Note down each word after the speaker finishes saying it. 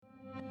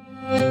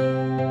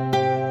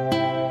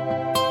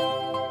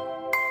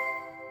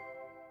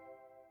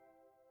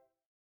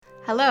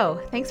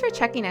Hello, thanks for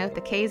checking out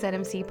the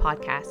KZMC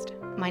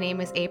podcast. My name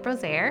is April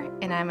Zaire,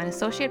 and I'm an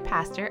associate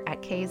pastor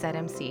at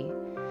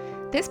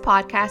KZMC. This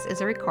podcast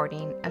is a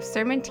recording of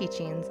sermon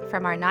teachings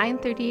from our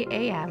 9:30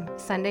 a.m.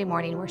 Sunday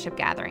morning worship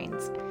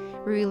gatherings.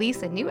 We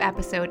release a new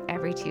episode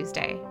every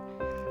Tuesday.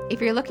 If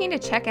you're looking to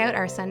check out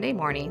our Sunday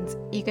mornings,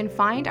 you can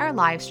find our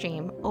live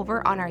stream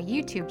over on our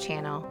YouTube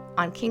channel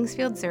on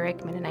Kingsfield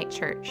Zurich Mennonite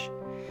Church.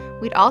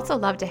 We'd also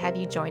love to have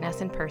you join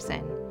us in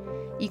person.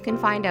 You can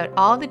find out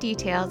all the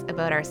details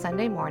about our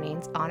Sunday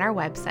mornings on our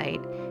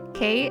website,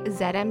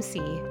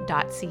 kzmc.ca.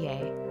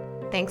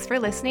 Thanks for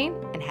listening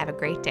and have a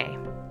great day.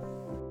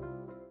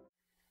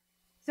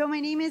 So my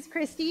name is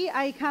Christy.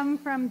 I come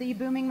from the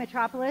booming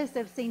metropolis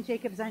of St.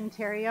 Jacobs,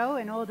 Ontario,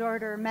 an old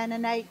order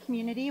Mennonite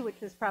community, which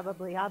was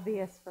probably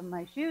obvious from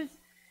my shoes.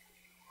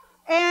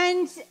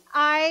 And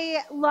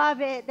I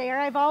love it there.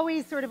 I've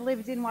always sort of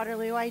lived in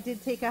Waterloo. I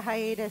did take a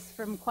hiatus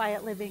from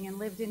quiet living and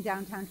lived in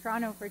downtown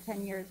Toronto for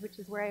 10 years, which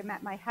is where I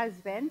met my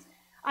husband.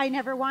 I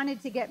never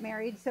wanted to get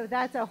married, so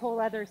that's a whole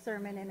other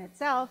sermon in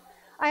itself.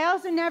 I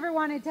also never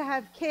wanted to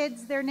have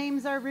kids. Their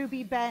names are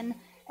Ruby, Ben,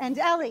 and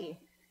Ellie.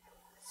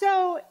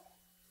 So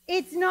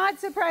it's not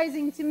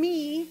surprising to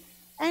me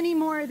any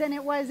more than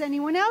it was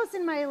anyone else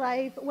in my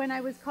life when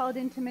I was called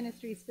into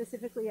ministry,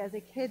 specifically as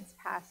a kids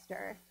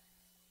pastor.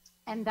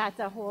 And that's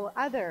a whole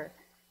other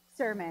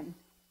sermon.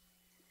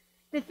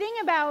 The thing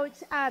about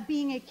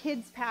being a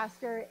kids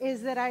pastor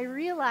is that I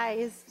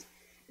realized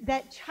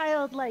that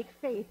childlike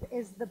faith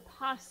is the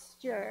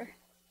posture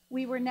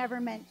we were never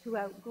meant to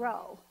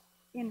outgrow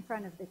in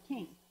front of the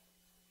King.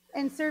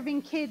 And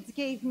serving kids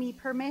gave me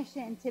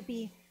permission to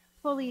be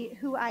fully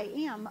who I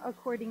am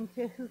according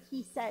to who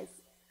he says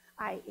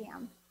I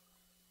am.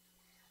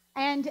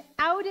 And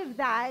out of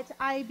that,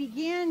 I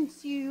began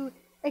to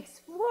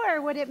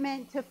explore what it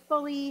meant to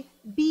fully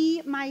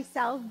be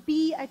myself,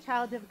 be a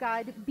child of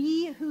God,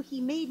 be who he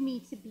made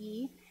me to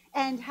be,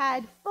 and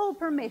had full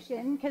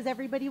permission because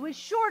everybody was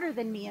shorter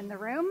than me in the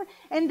room,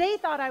 and they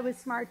thought I was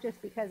smart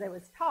just because I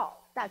was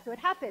tall. That's what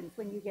happens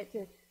when you get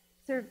to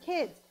serve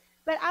kids.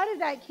 But out of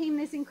that came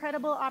this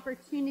incredible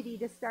opportunity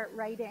to start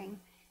writing.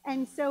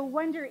 And so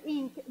Wonder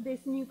Inc.,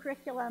 this new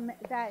curriculum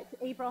that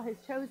April has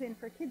chosen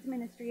for kids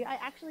ministry, I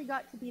actually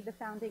got to be the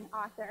founding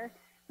author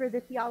for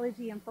the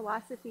theology and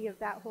philosophy of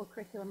that whole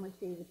curriculum with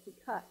David C.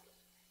 Cook.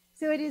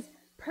 So it is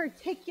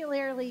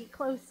particularly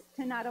close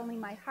to not only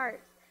my heart,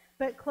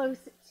 but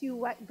close to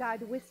what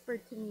God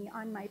whispered to me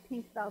on my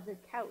pink velvet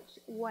couch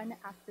one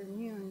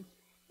afternoon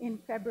in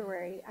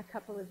February a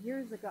couple of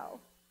years ago.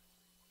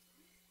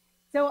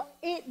 So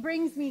it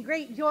brings me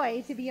great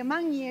joy to be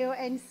among you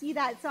and see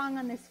that song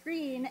on the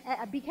screen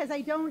because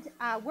I don't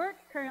work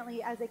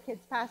currently as a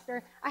kids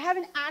pastor. I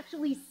haven't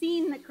actually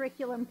seen the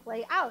curriculum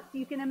play out. So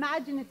you can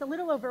imagine it's a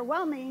little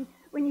overwhelming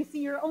when you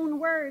see your own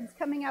words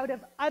coming out of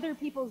other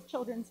people's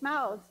children's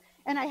mouths,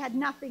 and I had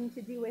nothing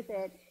to do with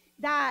it.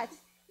 That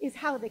is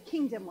how the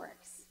kingdom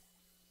works.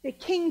 The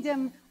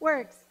kingdom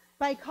works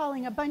by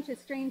calling a bunch of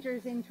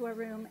strangers into a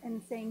room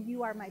and saying,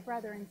 you are my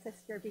brother and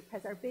sister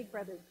because our big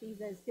brother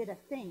Jesus did a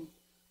thing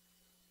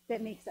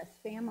that makes us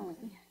family.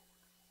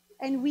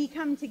 And we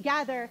come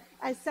together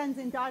as sons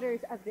and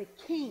daughters of the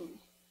King.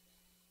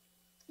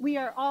 We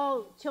are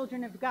all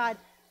children of God.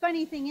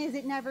 Funny thing is,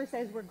 it never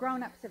says we're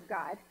grown-ups of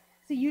God.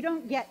 So you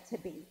don't get to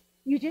be.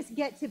 You just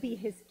get to be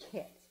his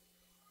kid.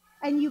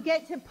 And you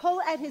get to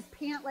pull at his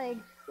pant leg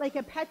like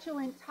a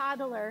petulant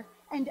toddler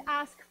and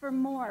ask for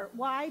more.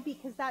 Why?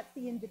 Because that's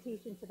the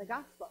invitation to the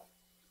gospel.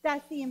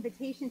 That's the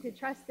invitation to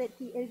trust that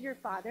he is your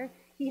father.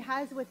 He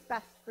has what's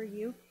best for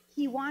you.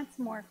 He wants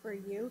more for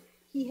you.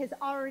 He has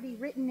already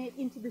written it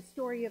into the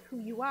story of who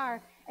you are,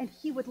 and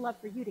he would love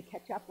for you to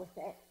catch up with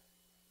it.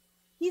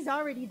 He's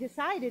already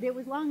decided. It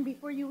was long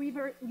before you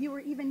were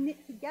even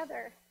knit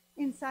together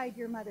inside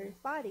your mother's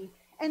body.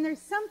 And there's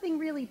something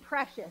really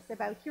precious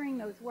about hearing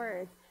those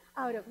words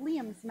out of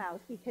Liam's mouth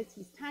because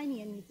he's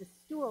tiny and needs a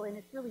stool, and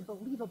it's really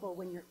believable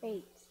when you're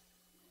 8.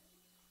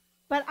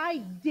 But I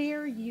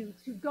dare you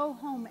to go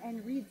home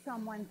and read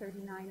Psalm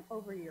 139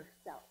 over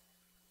yourself.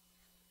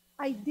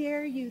 I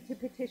dare you to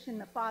petition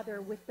the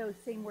Father with those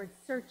same words.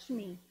 Search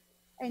me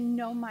and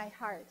know my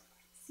heart.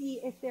 See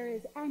if there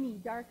is any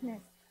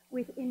darkness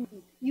within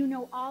me. You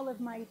know all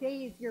of my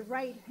days. Your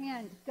right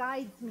hand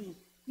guides me.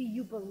 Do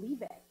you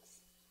believe it?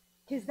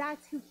 Because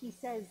that's who he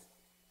says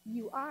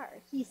you are.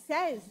 He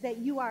says that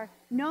you are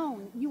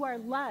known, you are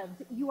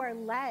loved, you are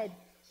led.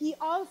 He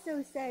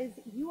also says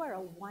you are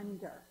a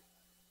wonder.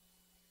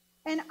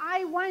 And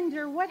I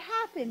wonder what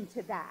happened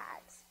to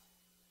that.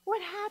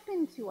 What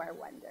happened to our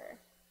wonder?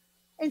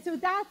 And so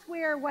that's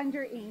where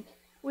Wonder Inc.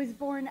 was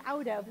born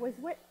out of, was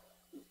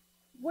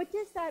what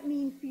does that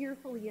mean,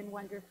 fearfully and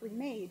wonderfully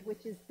made,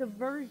 which is the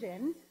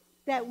version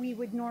that we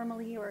would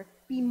normally or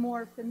be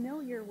more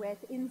familiar with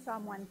in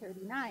Psalm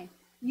 139.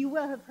 You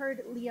will have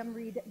heard Liam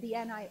read the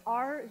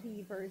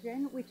NIRV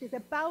version, which is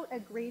about a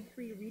grade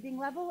 3 reading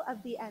level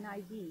of the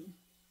NIV.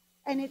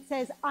 And it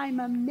says, I'm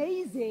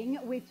amazing,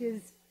 which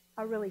is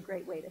a really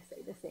great way to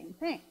say the same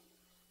thing.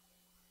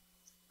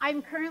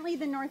 I'm currently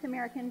the North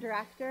American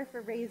director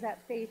for Raise Up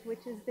Faith,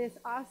 which is this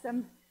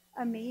awesome,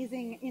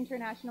 amazing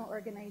international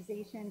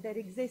organization that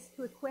exists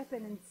to equip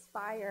and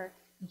inspire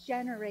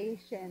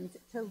generations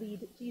to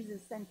lead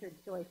Jesus-centered,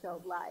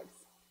 joy-filled lives.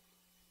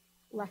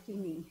 Lucky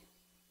me.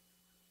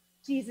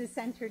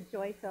 Jesus-centered,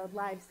 joy-filled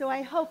lives. So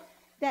I hope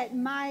that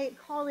my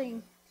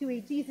calling to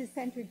a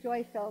Jesus-centered,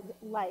 joy-filled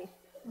life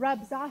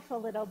rubs off a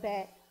little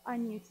bit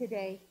on you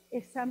today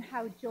if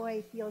somehow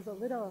joy feels a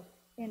little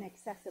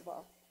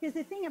inaccessible. Because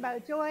the thing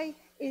about joy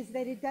is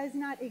that it does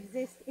not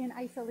exist in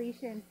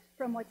isolation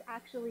from what's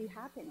actually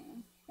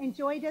happening. And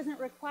joy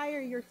doesn't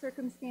require your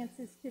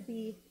circumstances to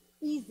be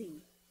easy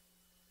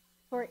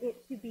for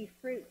it to be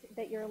fruit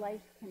that your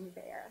life can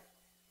bear.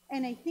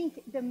 And I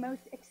think the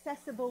most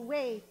accessible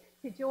way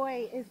to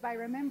joy is by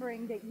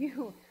remembering that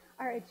you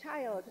are a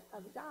child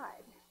of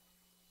God,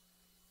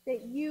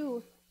 that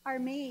you are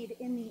made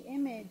in the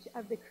image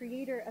of the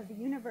creator of the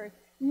universe,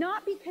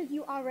 not because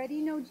you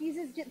already know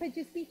Jesus, but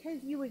just because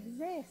you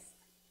exist.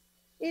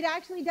 It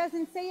actually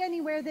doesn't say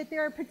anywhere that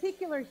there are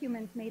particular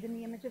humans made in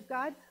the image of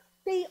God.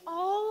 They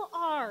all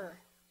are.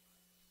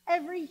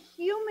 Every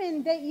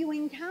human that you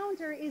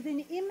encounter is an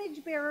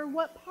image bearer.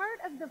 What part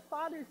of the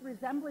Father's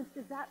resemblance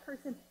does that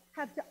person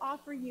have to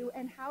offer you,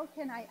 and how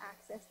can I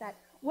access that?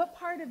 What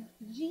part of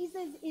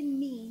Jesus in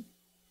me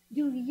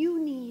do you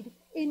need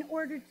in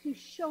order to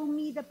show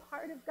me the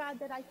part of God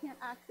that I can't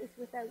access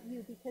without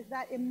you? Because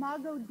that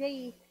imago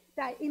Dei,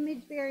 that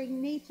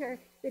image-bearing nature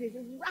that is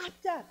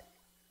wrapped up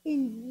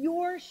in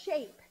your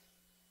shape,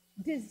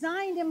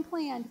 designed and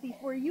planned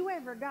before you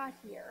ever got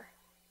here,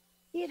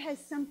 it has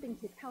something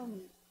to tell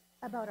me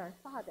about our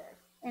Father,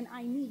 and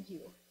I need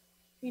you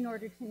in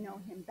order to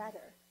know him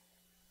better.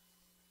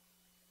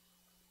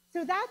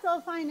 So that's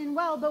all fine and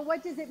well, but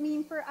what does it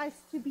mean for us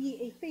to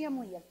be a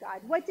family of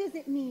God? What does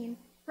it mean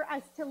for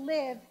us to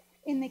live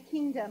in the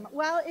kingdom?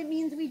 Well, it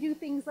means we do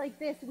things like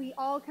this. We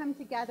all come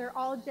together,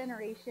 all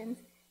generations,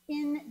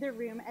 in the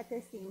room at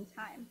the same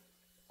time.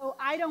 So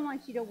I don't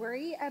want you to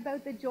worry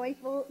about the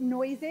joyful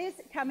noises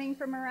coming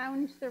from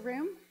around the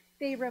room.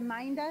 They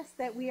remind us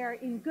that we are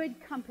in good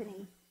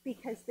company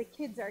because the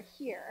kids are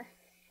here.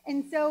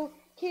 And so,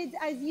 kids,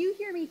 as you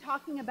hear me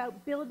talking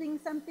about building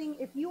something,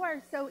 if you are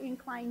so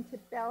inclined to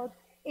build,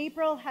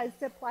 April has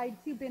supplied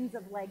 2 bins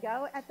of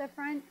Lego at the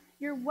front.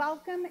 You're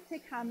welcome to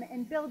come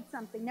and build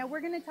something. Now, we're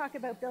going to talk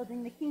about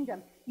building the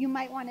kingdom. You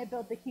might want to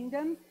build the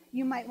kingdom.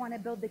 You might want to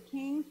build the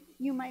king.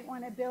 You might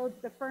want to build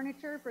the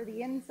furniture for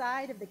the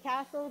inside of the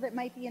castle that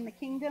might be in the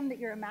kingdom that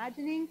you're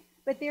imagining.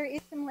 But there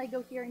is some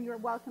Lego here, and you're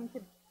welcome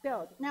to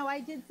build. Now, I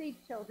did say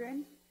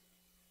children.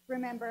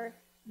 Remember,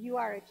 you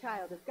are a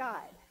child of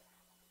God.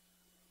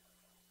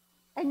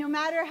 And no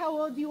matter how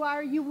old you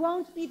are, you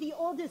won't be the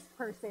oldest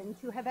person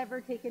to have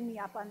ever taken me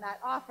up on that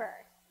offer.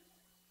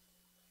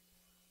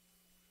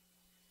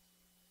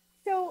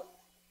 So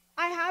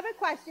I have a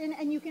question,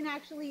 and you can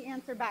actually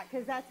answer back,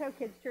 because that's how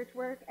kids' church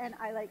work, and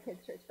I like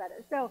kids' church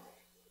better. So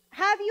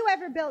have you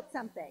ever built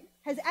something?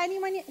 Has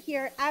anyone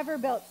here ever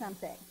built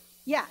something?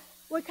 Yeah.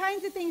 What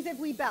kinds of things have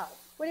we built?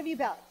 What have you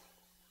built?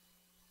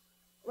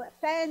 What,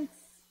 fence?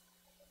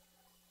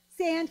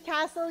 Sand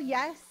castle?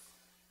 Yes.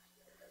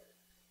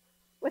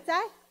 What's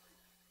that?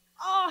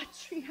 Oh,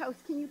 treehouse.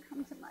 Can you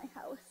come to my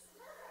house?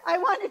 I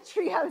want a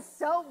treehouse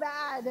so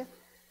bad.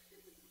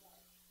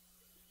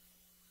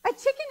 A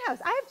chicken house.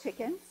 I have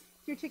chickens.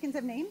 Do your chickens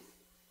have names?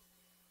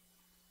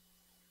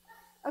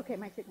 Okay,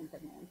 my chickens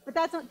have names.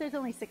 But there's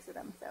only 6 of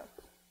them, so.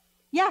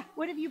 Yeah,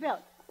 what have you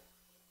built?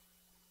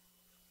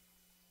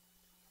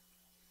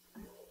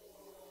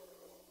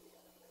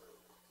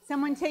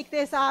 Someone take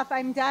this off.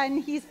 I'm done.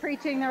 He's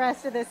preaching the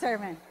rest of the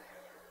sermon.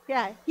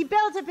 Yeah, he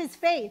built up his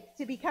faith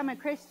to become a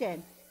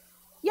Christian.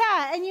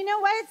 Yeah, and you know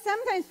what?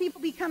 Sometimes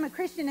people become a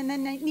Christian and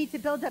then they need to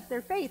build up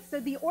their faith. So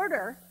the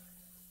order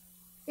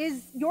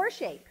is your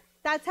shape.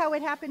 That's how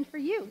it happened for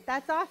you.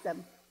 That's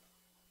awesome.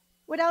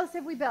 What else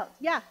have we built?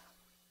 Yeah.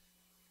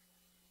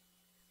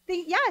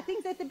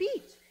 Things at the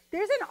beach.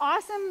 There's an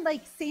awesome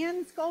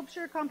sand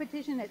sculpture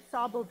competition at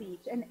Sauble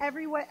Beach, and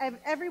every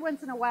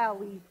once in a while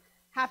we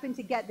happen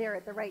to get there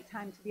at the right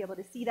time to be able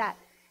to see that.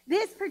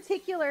 This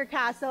particular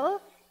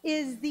castle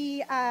is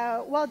the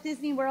Walt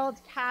Disney World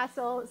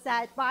castle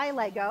set by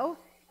Lego.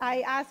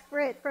 I ask for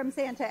it from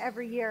Santa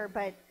every year,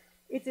 but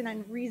it's an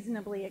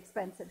unreasonably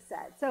expensive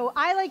set. So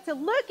I like to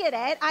look at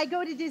it. I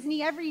go to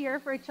Disney every year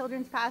for a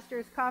children's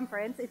pastors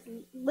conference. It's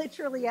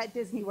literally at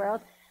Disney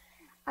World.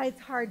 It's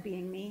hard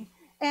being me.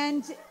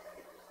 And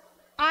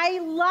I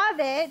love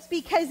it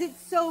because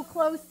it's so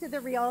close to the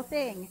real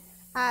thing.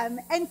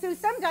 And so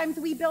sometimes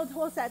we build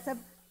whole sets of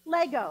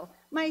Lego.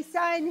 My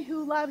son,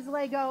 who loves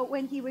Lego,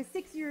 when he was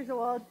 6 years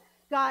old,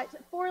 got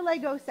 4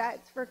 Lego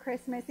sets for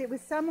Christmas. It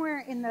was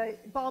somewhere in the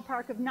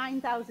ballpark of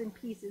 9,000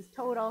 pieces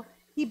total.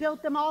 He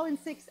built them all in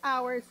 6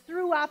 hours,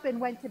 threw up,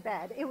 and went to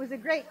bed. It was a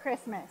great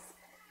Christmas.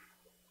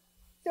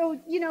 So,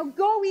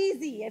 go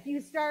easy if you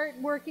start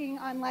working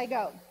on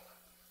Lego.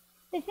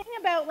 The thing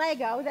about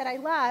Lego that I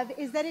love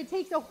is that it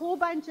takes a whole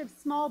bunch of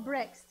small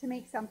bricks to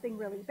make something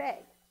really big.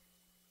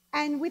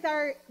 And with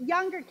our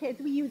younger kids,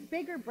 we use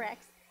bigger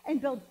bricks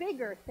and build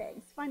bigger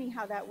things. Funny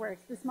how that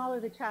works. The smaller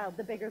the child,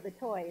 the bigger the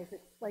toys.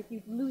 It's like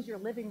you lose your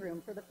living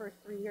room for the first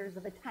 3 years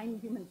of a tiny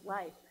human's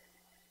life.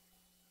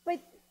 But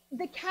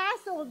the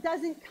castle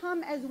doesn't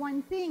come as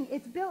one thing.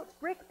 It's built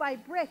brick by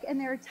brick, and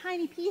there are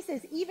tiny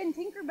pieces. Even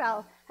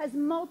Tinkerbell has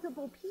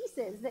multiple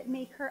pieces that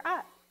make her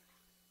up.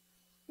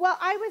 Well,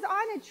 I was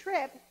on a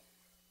trip.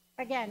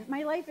 Again,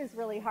 my life is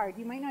really hard.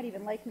 You might not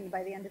even like me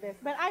by the end of this.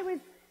 But I was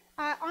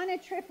on a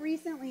trip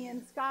recently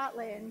in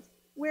Scotland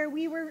where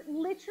we were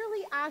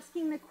literally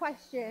asking the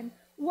question,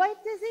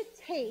 what does it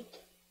take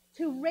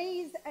to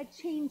raise a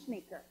change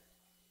maker?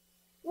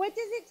 What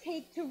does it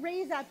take to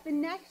raise up the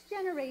next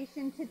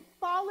generation to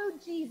follow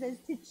Jesus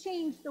to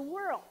change the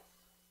world?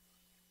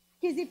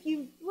 Because if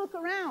you look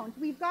around,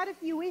 we've got a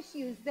few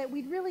issues that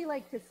we'd really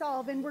like to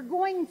solve, and we're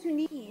going to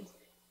need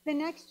the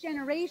next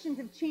generations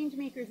of change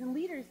makers and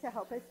leaders to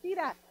help us do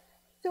that.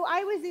 So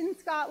I was in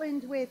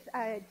Scotland with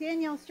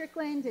Danielle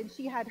Strickland, and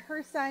she had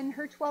her son,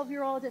 her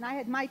 12-year-old, and I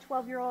had my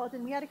 12-year-old,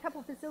 and we had a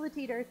couple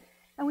facilitators,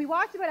 and we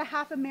walked about a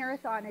half a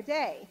marathon a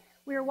day.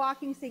 We were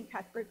walking St.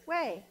 Cuthbert's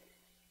Way.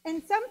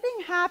 And something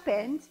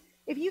happened,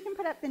 if you can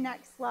put up the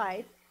next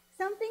slide,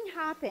 something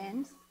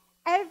happened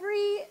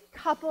every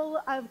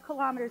couple of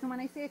kilometers. And when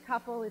I say a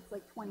couple, it's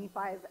like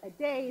 25 a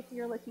day. So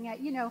you're looking at,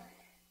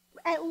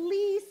 at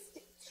least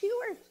 2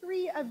 or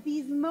 3 of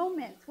these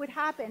moments would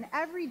happen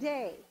every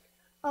day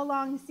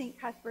along St.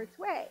 Cuthbert's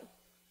Way.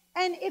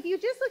 And if you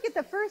just look at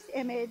the first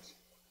image,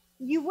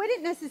 you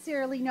wouldn't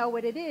necessarily know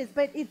what it is,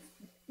 but it's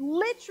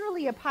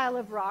literally a pile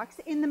of rocks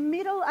in the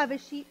middle of a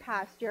sheep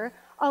pasture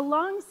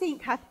along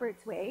St.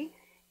 Cuthbert's Way.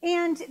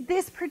 And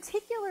this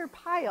particular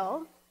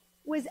pile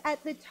was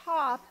at the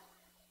top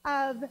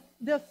of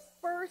the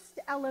first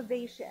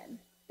elevation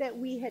that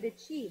we had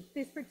achieved.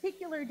 This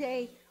particular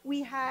day,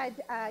 we had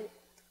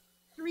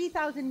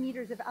 3,000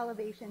 meters of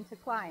elevation to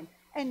climb.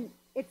 And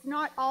it's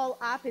not all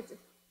up, it's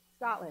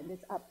Scotland,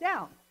 it's up,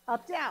 down,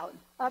 up, down,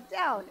 up,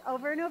 down,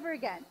 over and over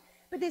again.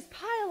 But this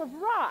pile of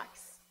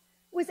rocks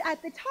was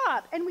at the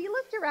top, and we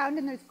looked around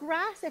and there's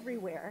grass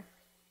everywhere.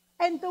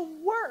 And the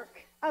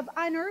work of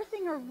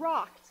unearthing a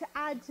rock to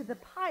add to the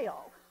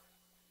pile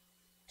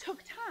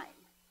took time.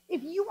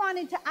 If you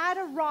wanted to add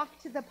a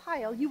rock to the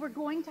pile, you were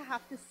going to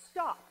have to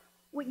stop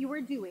what you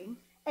were doing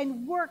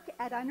and work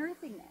at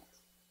unearthing it.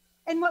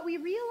 And what we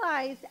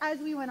realized as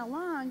we went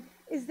along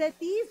is that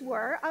these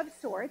were, of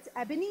sorts,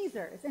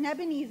 Ebenezers. And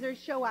Ebenezers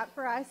show up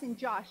for us in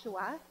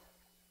Joshua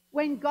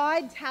when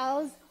God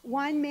tells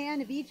one man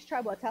of each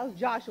tribe, well, tells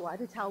Joshua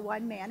to tell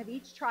one man of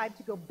each tribe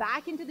to go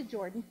back into the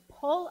Jordan,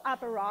 pull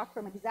up a rock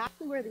from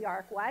exactly where the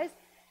ark was,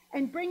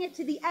 and bring it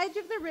to the edge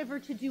of the river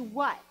to do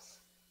what?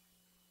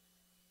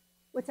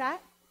 What's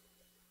that?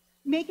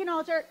 Make an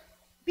altar.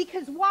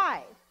 Because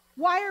why?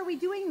 Why are we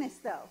doing this,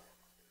 though?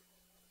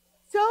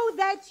 So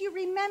that you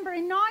remember,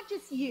 and not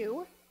just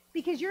you,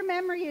 because your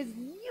memory is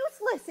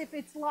useless if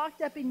it's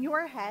locked up in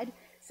your head,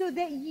 so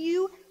that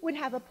you would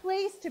have a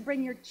place to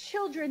bring your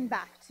children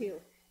back to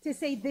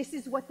say, this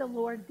is what the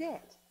Lord did.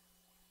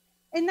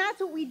 And that's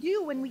what we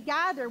do when we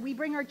gather. We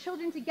bring our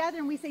children together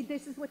and we say,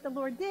 this is what the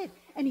Lord did.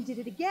 And he did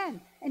it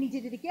again, and he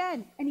did it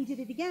again, and he did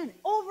it again,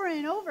 over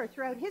and over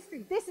throughout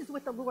history. This is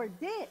what the Lord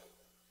did.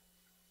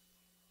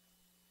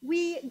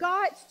 We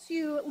got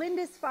to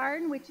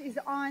Lindisfarne, which is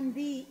on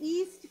the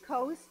east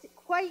coast,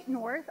 quite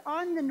north,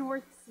 on the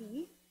North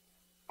Sea.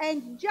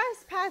 And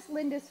just past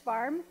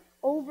Lindisfarne,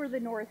 over the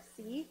North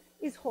Sea,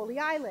 is Holy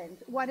Island,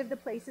 one of the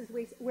places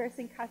where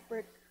St.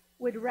 Cuthbert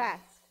would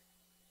rest.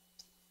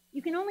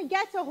 You can only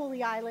get to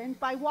Holy Island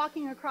by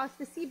walking across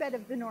the seabed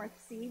of the North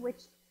Sea,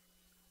 which,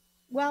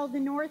 well, the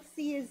North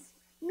Sea is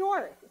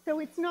north, so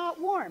it's not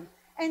warm.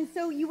 And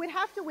so you would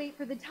have to wait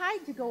for the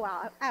tide to go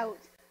out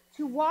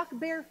to walk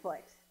barefoot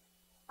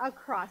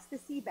across the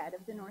seabed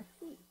of the North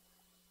Sea.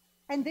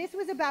 And this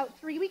was about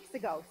 3 weeks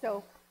ago,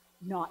 so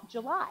not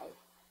July.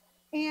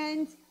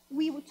 And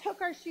we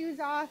took our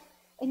shoes off,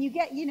 and you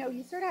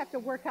sort of have to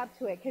work up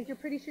to it because you're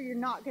pretty sure you're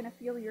not going to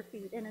feel your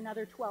feet in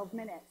another 12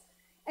 minutes.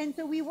 And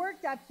so we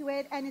worked up to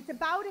it, and it's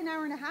about an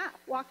hour and a half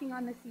walking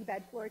on the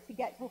seabed floor to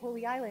get to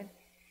Holy Island.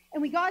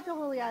 And we got to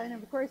Holy Island,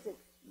 and of course it's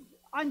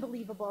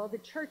unbelievable. The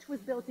church was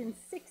built in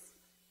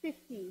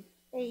 650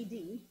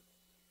 AD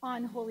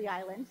on Holy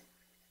Island.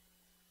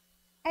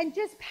 And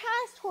just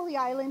past Holy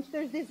Island,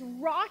 there's this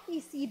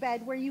rocky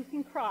seabed where you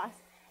can cross,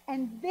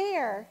 and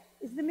there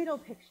is the middle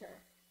picture,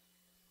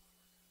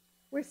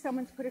 where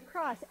someone's put a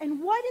cross.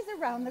 And what is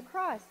around the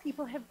cross?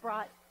 People have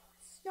brought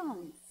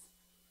stones.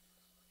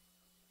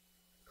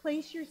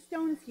 Place your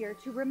stones here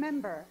to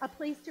remember, a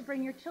place to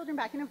bring your children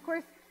back. And of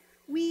course,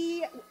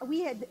 we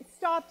had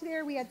stopped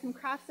there, we had some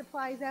craft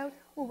supplies out.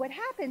 Well, what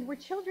happened were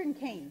children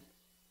came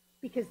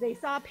because they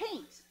saw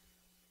paint.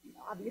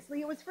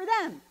 Obviously, it was for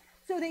them.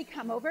 So they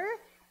come over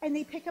and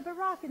they pick up a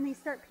rock and they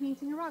start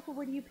painting a rock. Well,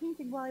 what are you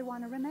painting? Well, I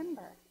want to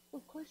remember.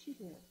 Well, of course you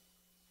do.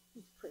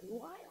 It's pretty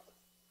wild.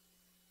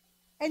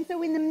 And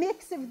so in the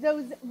mix of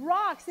those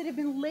rocks that have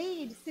been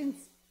laid since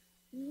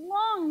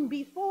long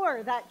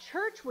before that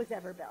church was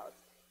ever built,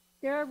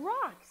 There are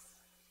rocks,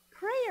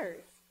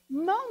 prayers,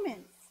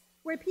 moments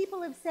where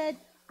people have said,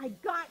 I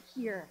got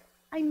here,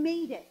 I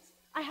made it,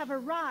 I have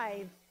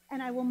arrived,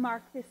 and I will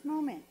mark this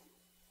moment.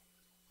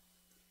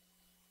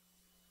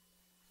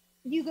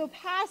 You go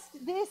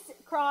past this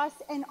cross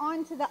and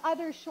onto the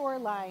other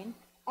shoreline,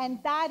 and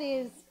that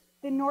is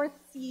the North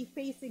Sea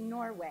facing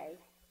Norway,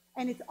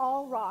 and it's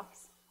all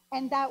rocks.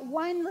 And that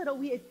one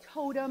little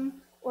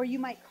totem, or you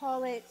might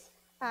call it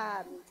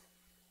an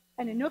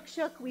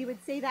Inukshuk, we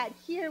would say that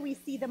here, we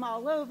see them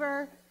all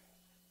over.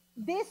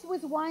 This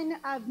was one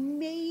of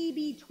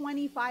maybe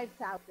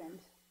 25,000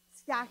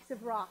 stacks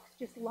of rocks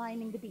just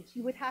lining the beach.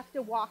 You would have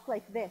to walk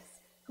like this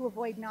to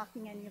avoid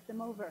knocking any of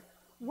them over.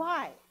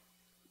 Why?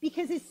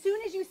 Because as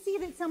soon as you see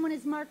that someone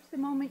has marked the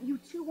moment, you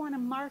too want to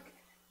mark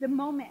the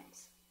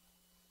moment.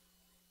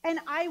 And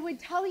I would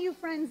tell you,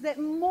 friends, that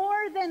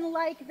more than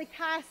like the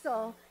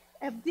castle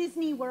of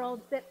Disney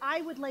World that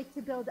I would like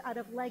to build out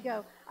of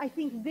Lego, I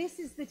think this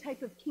is the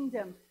type of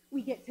kingdom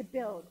we get to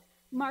build,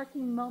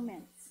 marking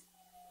moments,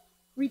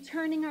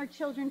 returning our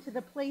children to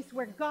the place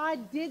where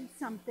God did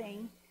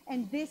something,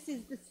 and this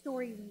is the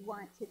story we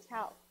want to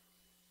tell.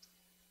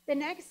 The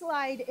next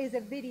slide is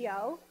a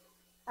video,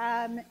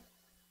 and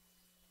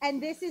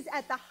this is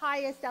at the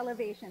highest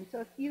elevation, so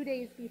a few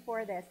days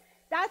before this.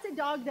 That's a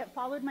dog that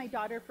followed my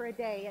daughter for a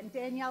day, and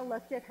Danielle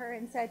looked at her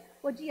and said,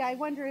 well, gee, I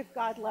wonder if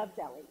God loves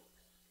Ellie.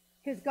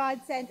 Because God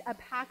sent a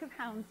pack of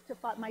hounds to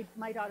follow,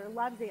 my daughter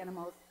loves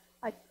animals,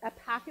 a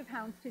pack of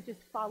hounds to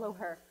just follow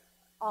her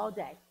all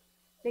day.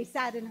 They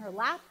sat in her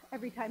lap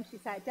every time she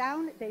sat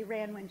down, they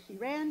ran when she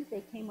ran,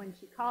 they came when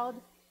she called,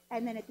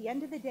 and then at the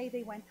end of the day,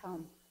 they went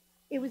home.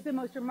 It was the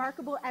most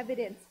remarkable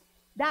evidence.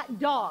 That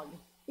dog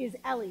is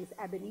Ellie's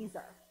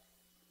Ebenezer.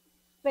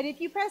 But if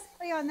you press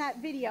play on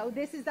that video,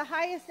 this is the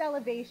highest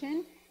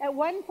elevation. At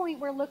one point,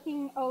 we're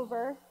looking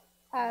over.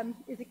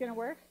 Is it going to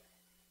work?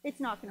 It's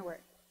not going to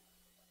work.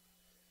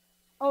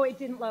 Oh, it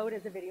didn't load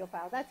as a video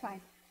file. That's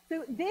fine.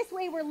 So this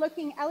way, we're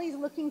looking. Ellie's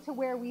looking to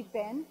where we've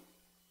been.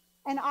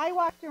 And I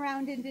walked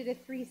around and did a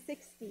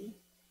 360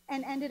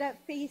 and ended up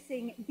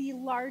facing the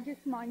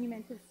largest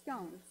monument of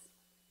stones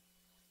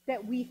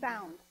that we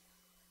found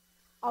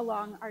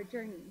along our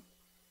journey.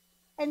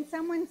 And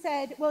someone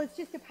said, well, it's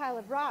just a pile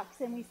of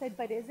rocks. And we said,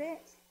 but is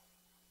it?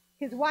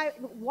 Because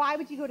why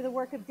would you go to the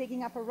work of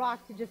digging up a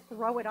rock to just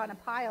throw it on a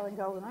pile and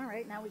go, all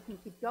right, now we can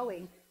keep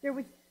going? There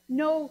was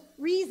no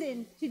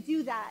reason to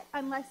do that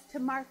unless to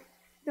mark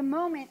the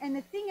moment. And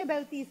the thing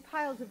about these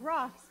piles of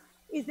rocks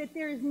is that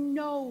there is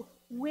no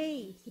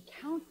way to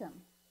count them.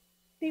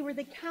 They were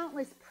the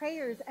countless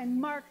prayers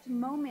and marked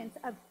moments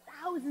of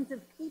thousands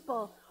of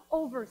people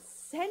over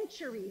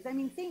centuries. I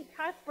mean, St.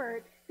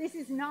 Cuthbert, this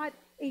is not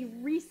a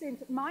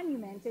recent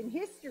monument in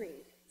history.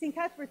 St.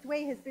 Cuthbert's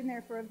Way has been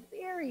there for a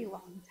very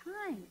long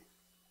time.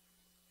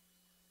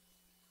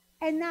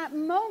 And that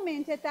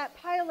moment at that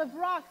pile of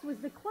rocks was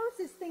the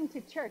closest thing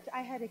to church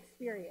I had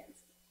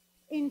experienced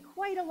in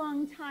quite a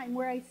long time,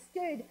 where I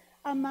stood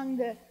among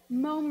the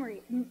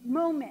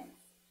moments,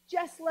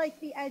 just like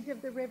the edge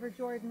of the River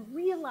Jordan,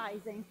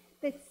 realizing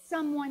that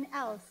someone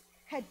else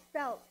had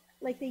felt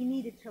like they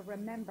needed to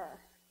remember.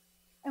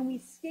 And we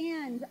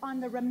stand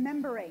on the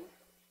remembering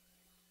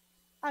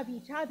of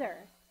each other.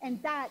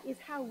 And that is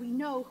how we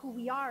know who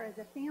we are as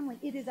a family.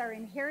 It is our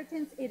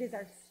inheritance, it is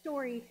our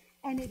story,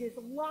 and it is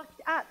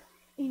locked up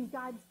in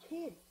God's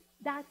kids.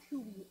 That's who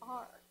we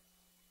are.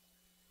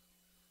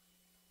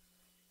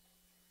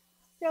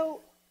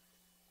 So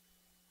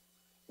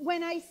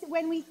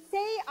when we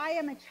say I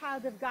am a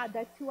child of God,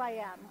 that's who I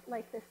am,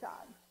 like the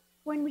song.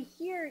 When we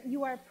hear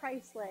you are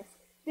priceless,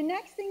 the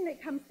next thing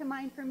that comes to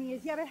mind for me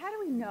is, yeah, but how do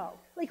we know?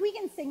 Like, we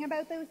can sing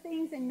about those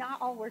things, and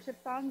not all worship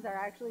songs are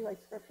actually like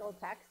scriptural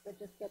text that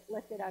just gets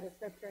lifted out of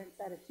scripture and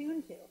set a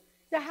tune to.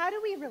 So how do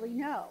we really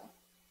know?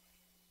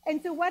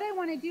 And so what I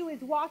want to do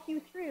is walk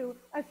you through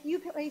a few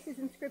places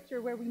in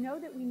scripture where we know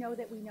that we know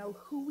that we know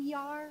who we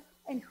are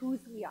and whose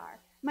we are.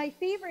 My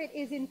favorite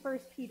is in 1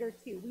 Peter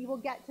 2. We will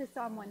get to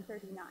Psalm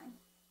 139.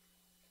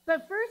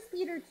 But 1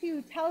 Peter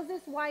 2 tells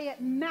us why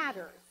it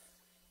matters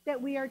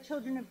that we are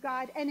children of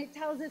God, and it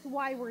tells us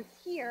why we're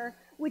here,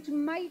 which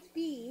might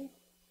be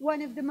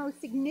one of the most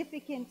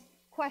significant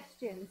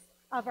questions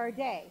of our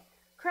day.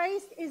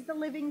 Christ is the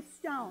living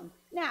stone.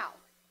 Now,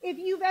 if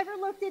you've ever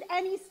looked at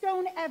any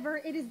stone ever,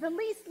 it is the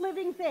least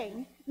living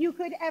thing you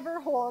could ever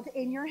hold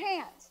in your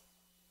hand.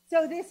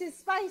 So this is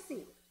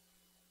spicy.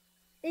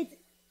 It's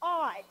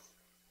odd.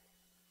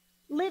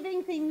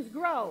 Living things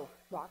grow.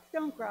 Rocks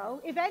don't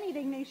grow. If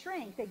anything, they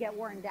shrink. They get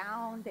worn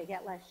down. They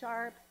get less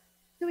sharp.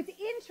 So it's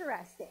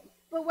interesting.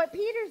 But what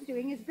Peter's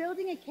doing is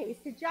building a case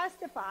to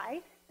justify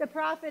the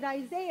prophet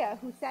Isaiah,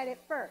 who said it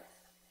first.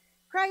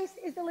 Christ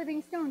is the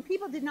living stone.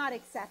 People did not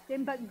accept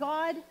him, but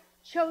God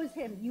chose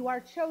him. You are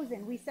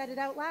chosen. We said it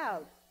out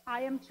loud.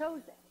 I am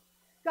chosen.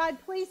 God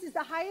places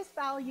the highest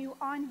value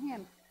on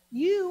him.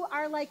 You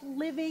are like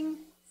living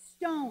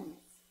stones.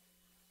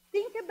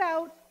 Think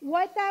about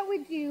what that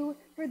would do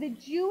for the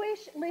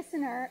Jewish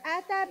listener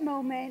at that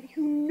moment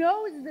who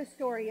knows the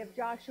story of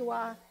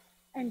Joshua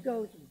and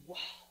goes, wow.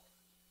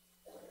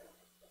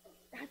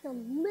 That's a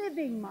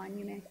living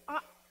monument.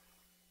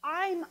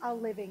 I'm a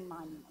living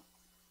monument.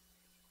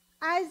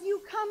 As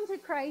you come to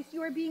Christ,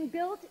 you are being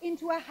built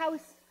into a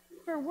house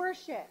for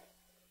worship.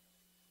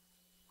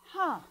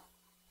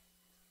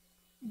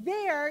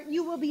 There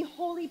you will be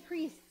holy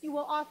priests. You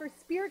will offer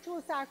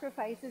spiritual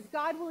sacrifices.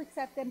 God will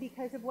accept them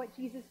because of what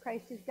Jesus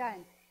Christ has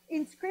done.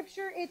 In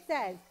Scripture, it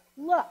says,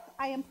 look,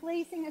 I am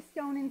placing a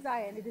stone in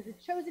Zion. It is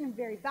a chosen and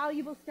very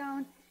valuable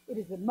stone. It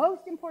is the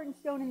most important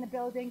stone in the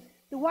building.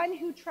 The one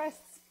who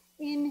trusts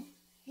in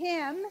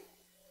him,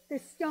 the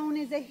stone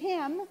is a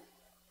him,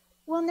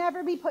 will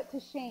never be put to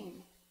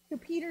shame. So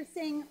Peter's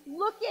saying,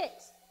 look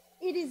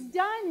it is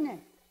done.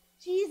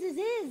 Jesus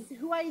is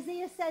who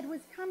Isaiah said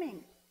was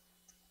coming.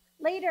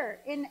 Later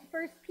in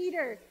 1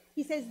 Peter,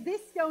 he says,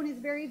 this stone is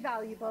very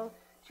valuable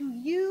to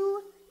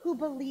you who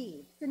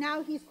believe. So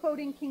now he's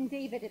quoting King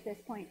David at this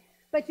point.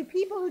 But to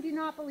people who do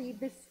not believe,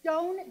 the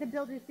stone the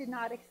builders did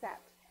not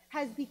accept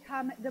has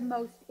become the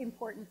most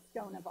important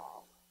stone of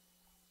all.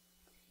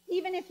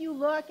 Even if you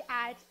look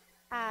at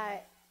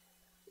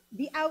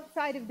the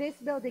outside of this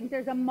building,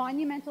 there's a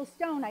monumental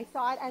stone. I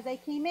saw it as I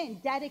came in,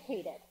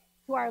 dedicated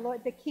to our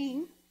Lord, the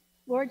King,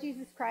 Lord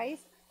Jesus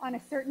Christ, on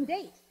a certain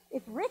date.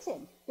 It's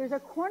written. There's a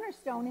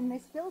cornerstone in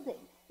this building.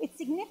 It's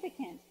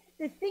significant.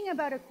 The thing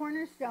about a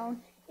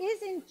cornerstone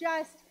isn't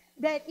just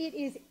that it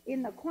is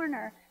in the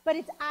corner, but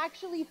it's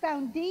actually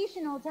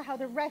foundational to how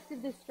the rest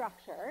of the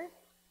structure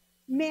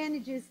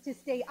manages to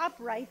stay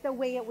upright the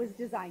way it was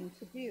designed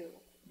to do.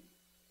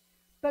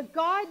 But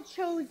God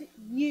chose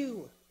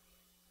you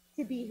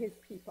to be his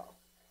people.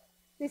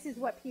 This is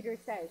what Peter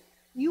says.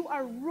 You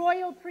are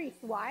royal priests.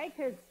 Why?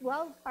 Because,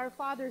 well, our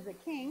Father's a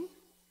king.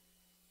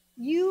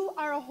 You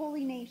are a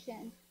holy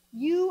nation.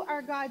 You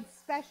are God's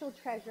special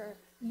treasure.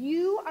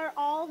 You are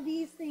all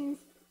these things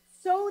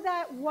so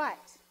that what?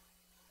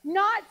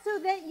 Not so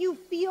that you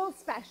feel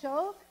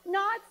special,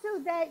 not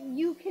so that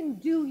you can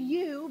do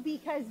you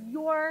because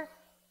you're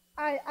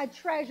a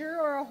treasure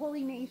or a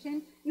holy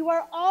nation. You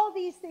are all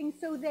these things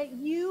so that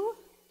you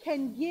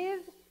can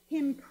give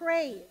him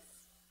praise.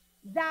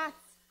 That's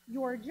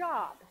your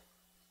job.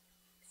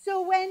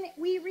 So when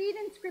we read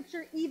in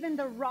Scripture, even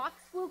the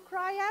rocks will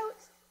cry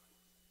out,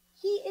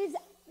 he is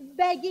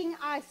begging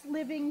us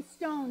living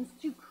stones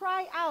to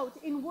cry out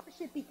in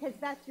worship because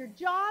that's your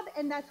job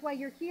and that's why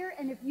you're here.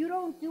 And if you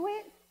don't do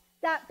it,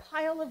 that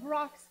pile of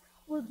rocks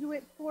will do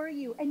it for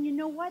you. And you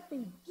know what?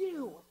 They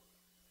do.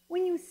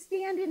 When you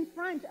stand in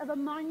front of a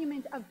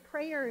monument of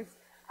prayers,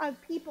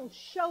 of people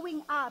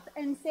showing up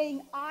and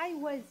saying, I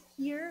was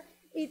here,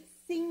 it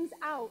sings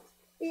out.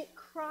 It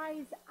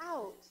cries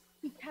out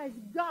because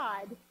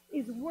God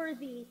is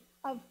worthy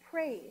of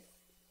praise.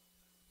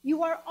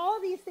 You are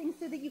all these things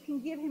so that you can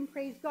give him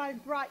praise.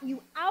 God brought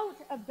you out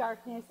of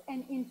darkness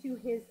and into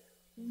his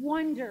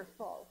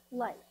wonderful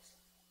light.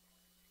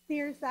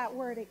 There's that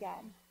word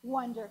again,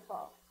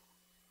 wonderful.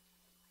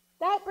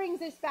 That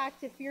brings us back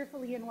to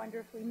fearfully and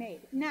wonderfully made.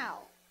 Now,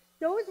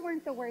 those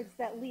weren't the words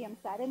that Liam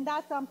said, and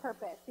that's on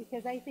purpose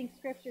because I think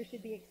Scripture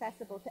should be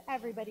accessible to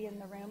everybody in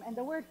the room, and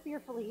the word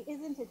fearfully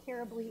isn't a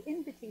terribly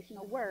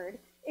invitational word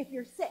if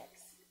you're 6.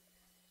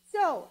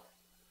 So,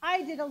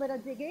 I did a little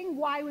digging.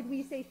 Why would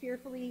we say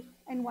fearfully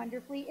and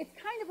wonderfully? It's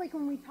kind of like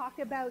when we talk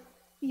about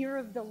fear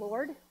of the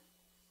Lord.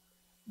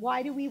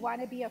 Why do we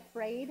want to be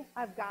afraid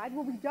of God?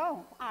 Well, we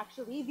don't,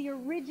 actually. The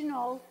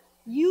original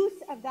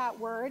use of that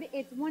word,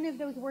 it's one of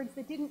those words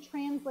that didn't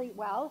translate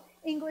well.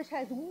 English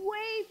has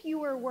way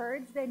fewer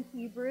words than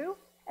Hebrew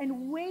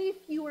and way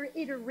fewer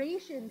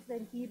iterations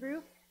than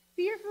Hebrew.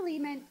 Fearfully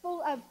meant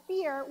full of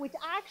fear, which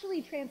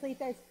actually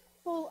translates as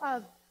full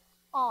of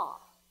awe.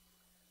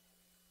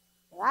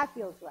 Well, that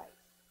feels right.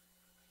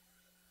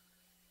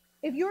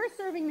 If you're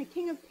serving the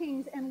King of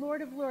Kings and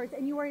Lord of Lords,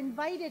 and you are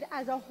invited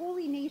as a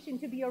holy nation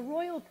to be a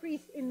royal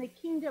priest in the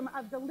kingdom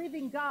of the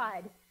living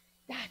God,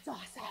 that's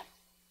awesome.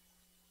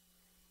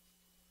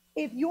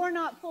 If you're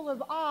not full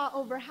of awe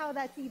over how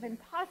that's even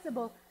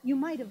possible, you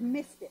might have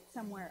missed it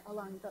somewhere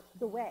along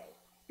the way.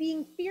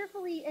 Being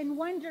fearfully and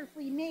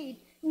wonderfully made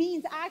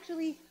means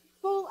actually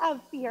full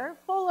of fear,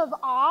 full of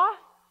awe,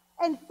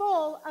 and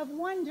full of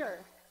wonder.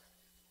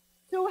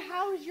 So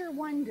how's your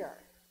wonder?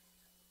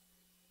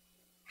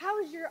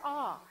 How's your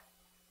awe?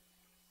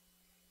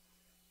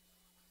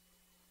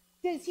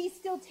 Does he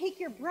still take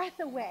your breath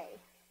away?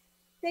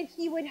 That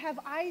he would have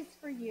eyes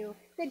for you?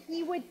 That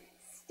he would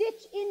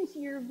stitch into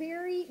your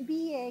very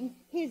being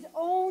his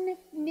own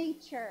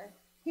nature,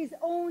 his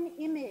own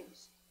image?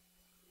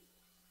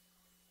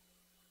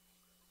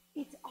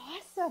 It's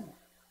awesome.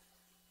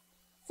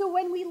 So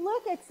when we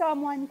look at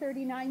Psalm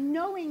 139,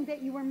 knowing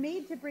that you were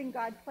made to bring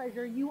God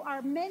pleasure, you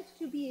are meant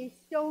to be a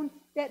stone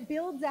that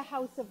builds a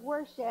house of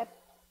worship,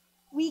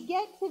 we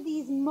get to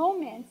these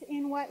moments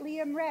in what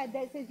Liam read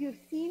that says, you've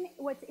seen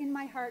what's in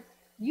my heart.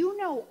 You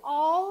know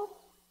all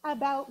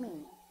about me.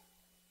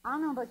 I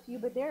don't know about you,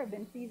 but there have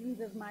been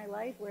seasons of my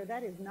life where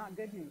that is not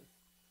good news.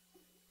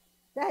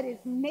 That is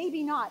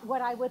maybe not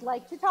what I would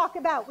like to talk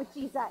about with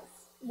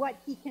Jesus, what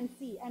he can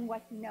see and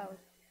what he knows.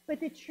 But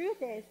the truth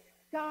is,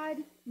 God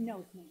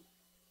knows me.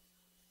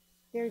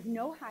 There's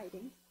no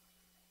hiding.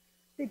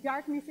 The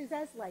darkness is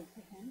as light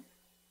to him.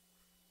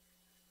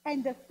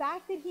 And the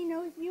fact that he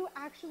knows you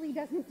actually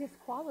doesn't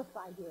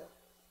disqualify you.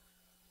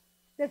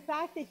 The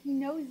fact that he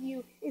knows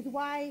you is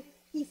why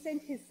he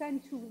sent his son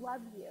to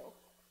love you.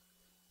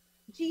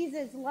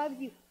 Jesus loves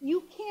you.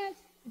 You can't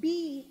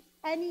be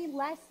any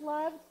less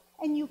loved,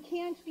 and you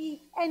can't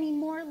be any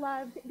more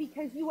loved,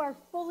 because you are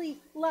fully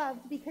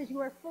loved, because you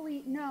are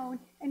fully known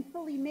and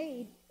fully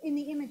made in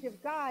the image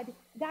of God.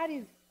 That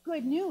is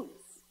good news.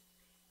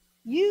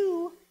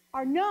 You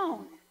are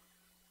known.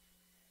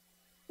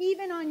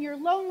 Even on your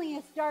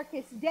loneliest,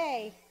 darkest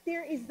day,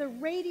 there is the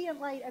radiant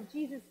light of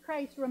Jesus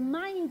Christ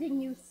reminding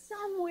you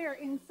somewhere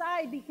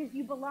inside, because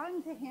you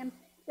belong to him,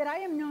 that I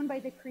am known by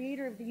the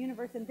creator of the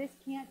universe, and this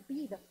can't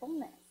be the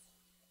fullness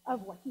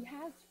of what he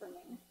has for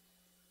me.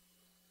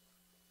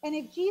 And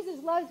if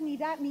Jesus loves me,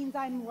 that means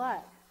I'm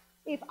loved.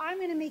 If I'm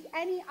going to make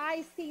any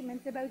I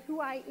statements about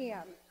who I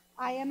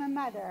am a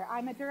mother,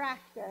 I'm a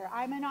director,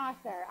 I'm an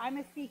author, I'm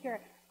a speaker,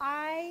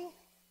 I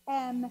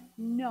am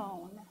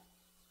known.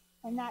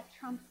 And that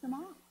trumps them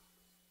all.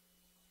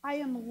 I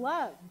am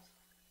loved.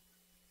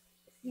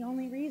 It's the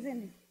only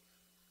reason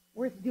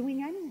worth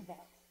doing any of it.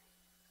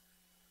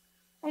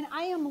 And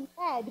I am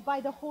led by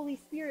the Holy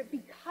Spirit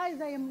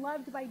because I am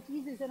loved by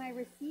Jesus, and I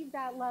receive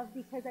that love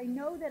because I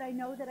know that he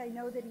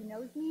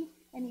knows me,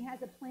 and he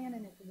has a plan,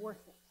 and it's worth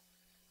it.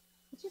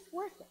 It's just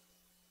worth it.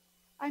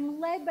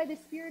 I'm led by the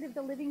Spirit of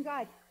the living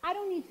God. I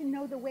don't need to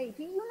know the way.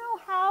 Do you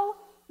know how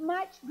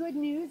much good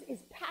news is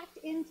packed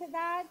into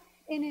that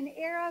in an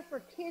era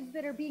for kids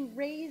that are being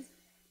raised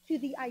to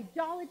the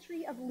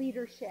idolatry of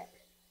leadership?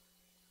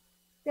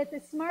 That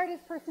the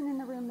smartest person in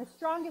the room, the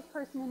strongest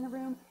person in the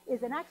room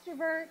is an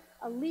extrovert,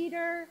 a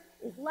leader,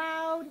 is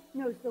loud,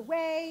 knows the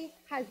way,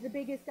 has the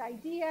biggest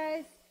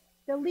ideas.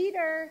 The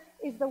leader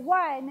is the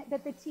one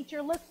that the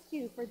teacher looks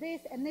to for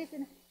this and this.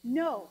 And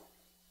no,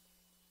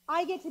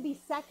 I get to be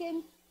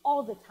second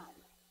all the time.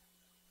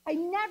 I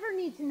never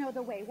need to know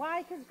the way.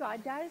 Why? Because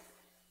God does.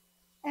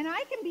 And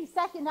I can be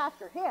second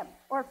after him,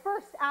 or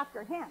first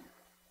after him.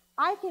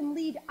 I can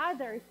lead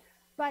others,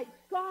 but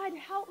God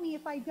help me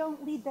if I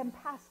don't lead them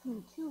past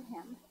me to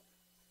him.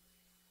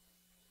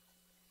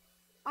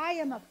 I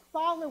am a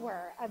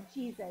follower of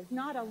Jesus,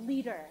 not a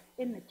leader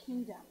in the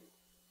kingdom.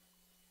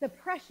 The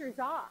pressure's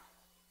off.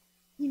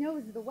 He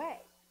knows the way.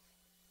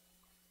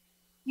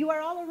 You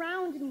are all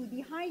around me,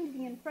 behind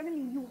me, in front of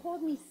me. You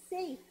hold me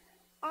safe.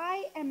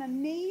 I am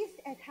amazed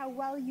at how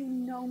well you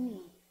know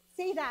me.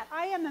 Say that.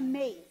 I am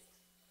amazed.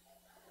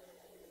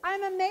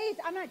 I'm amazed.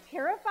 I'm not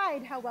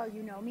terrified how well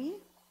you know me.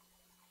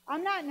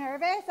 I'm not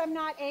nervous. I'm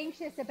not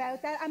anxious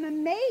about that. I'm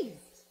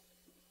amazed.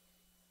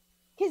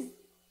 Because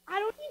I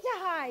don't need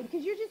to hide,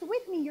 because you're just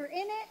with me. You're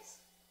in it.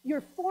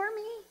 You're for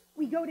me.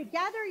 We go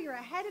together. You're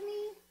ahead of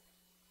me.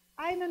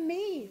 I'm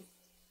amazed.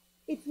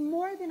 It's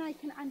more than I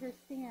can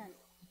understand.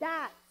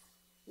 That's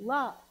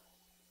love.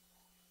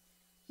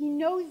 He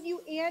knows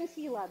you and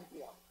he loves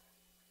you.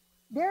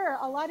 There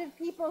are a lot of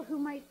people who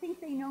might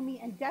think they know me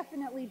and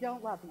definitely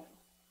don't love me.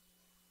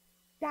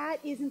 That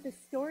isn't the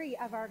story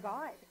of our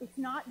God. It's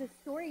not the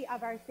story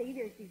of our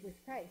Savior, Jesus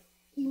Christ.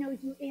 He knows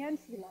you and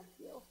he loves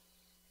you.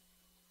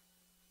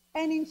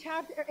 And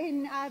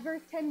in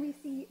verse 10, we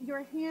see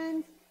your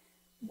hand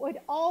would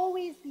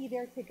always be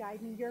there to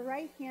guide me. Your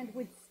right hand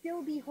would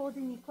still be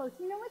holding me close.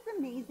 You know what's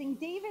amazing?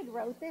 David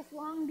wrote this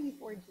long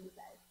before Jesus.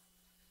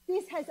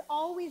 This has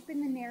always been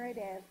the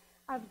narrative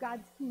of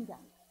God's kingdom.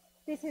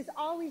 This has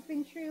always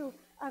been true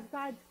of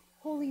God's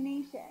holy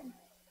nation.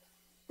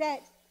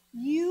 That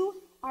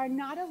you are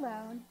not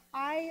alone.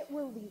 I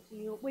will lead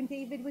you. When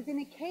David was in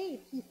a cave,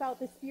 he felt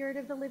the Spirit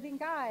of the living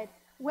God.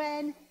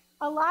 When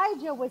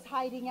Elijah was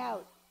hiding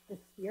out, the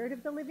Spirit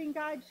of the living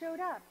God showed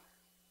up.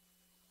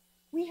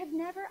 We have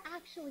never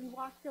actually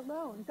walked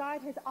alone.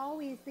 God has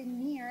always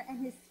been near,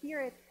 and his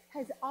Spirit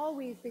has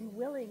always been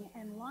willing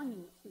and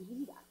longing to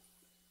lead us.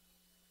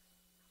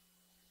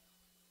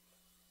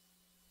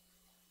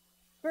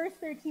 Verse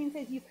 13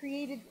 says, you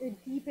created the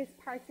deepest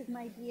parts of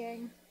my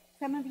being.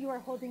 Some of you are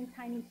holding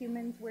tiny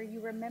humans where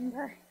you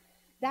remember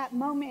that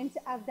moment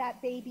of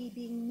that baby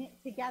being knit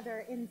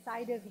together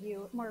inside of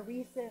you more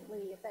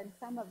recently than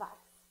some of us.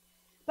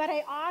 But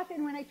I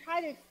often, when I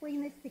try to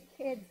explain this to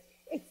kids,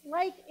 it's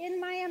like in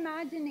my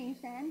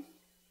imagination,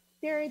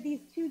 there are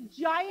these two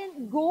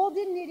giant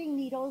golden knitting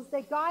needles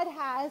that God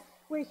has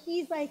where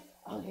he's like,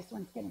 oh, this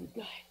one's going to be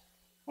good.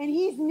 And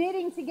he's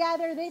knitting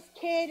together this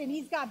kid, and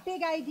he's got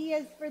big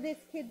ideas for this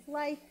kid's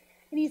life.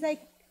 And he's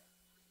like,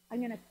 I'm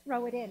going to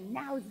throw it in.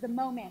 Now's the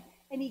moment.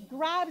 And he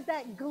grabs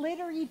that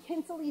glittery,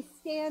 tinsely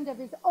stand of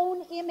his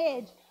own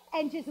image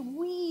and just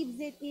weaves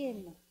it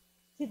in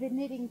to the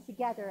knitting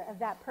together of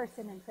that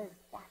person and says,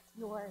 that's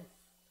yours.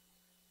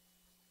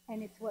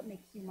 And it's what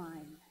makes you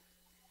mine.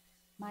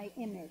 My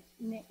image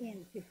knit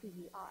into who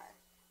you are.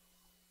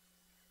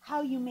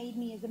 How you made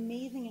me is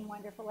amazing and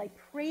wonderful. I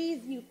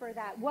praise you for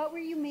that. What were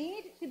you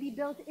made? To be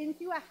built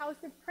into a house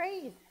of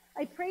praise.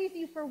 I praise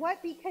you for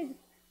what? Because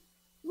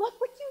look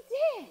what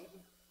you did.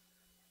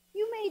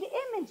 You made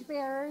image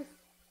bearers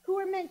who who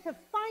are meant to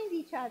find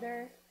each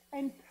other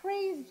and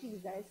praise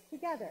Jesus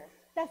together.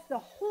 That's the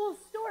whole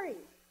story.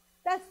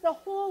 That's the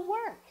whole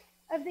work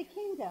of the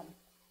kingdom.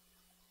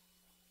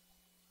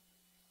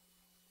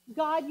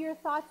 God, your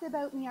thoughts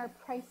about me are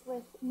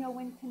priceless. No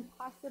one can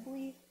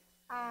possibly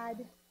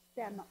add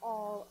them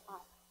all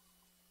up,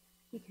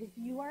 because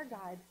you are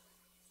God's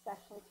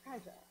special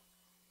treasure.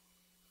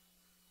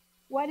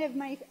 One of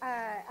my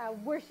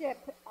worship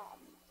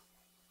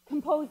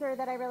composer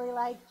that I really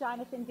like,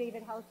 Jonathan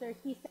David Helser,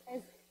 he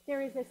says,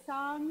 there is a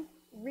song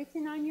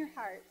written on your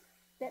heart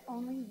that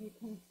only you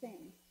can sing.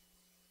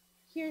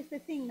 Here's the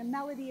thing, the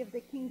melody of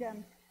the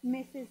kingdom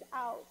misses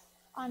out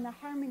on the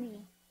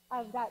harmony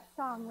of that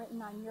song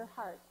written on your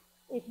heart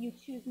if you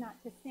choose not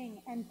to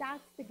sing. And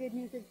that's the good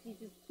news of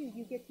Jesus too.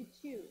 You get to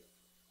choose.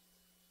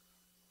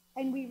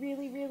 And we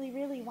really, really,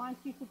 really want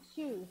you to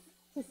choose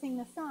to sing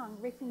the song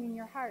written in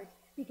your heart,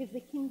 because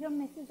the kingdom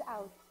misses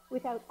out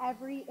without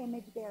every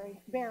image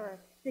bearer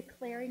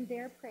declaring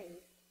their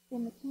praise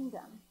in the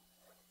kingdom.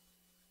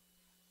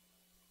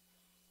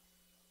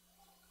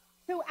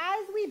 So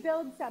as we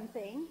build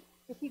something,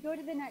 if you go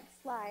to the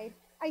next slide,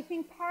 I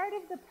think part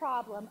of the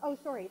problem,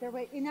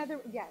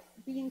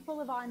 being full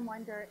of awe and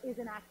wonder is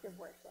an act of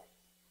worship.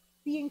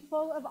 Being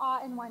full of awe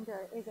and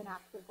wonder is an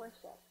act of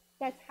worship.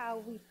 That's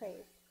how we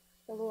praise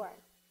the Lord.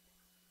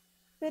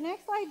 The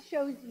next slide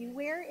shows you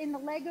where in the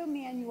Lego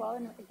manual,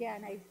 and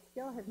again,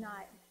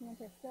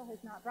 Samantha still has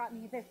not brought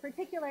me this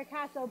particular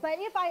castle, but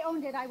if I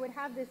owned it, I would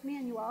have this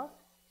manual.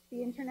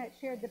 The internet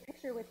shared the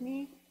picture with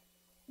me.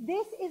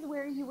 This is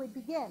where you would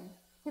begin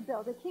to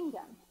build a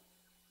kingdom.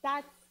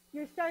 That's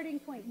your starting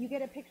point. You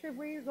get a picture of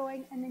where you're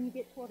going, and then you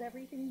get told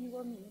everything you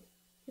will need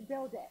to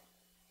build it.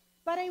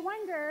 But I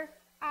wonder,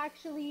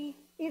 actually,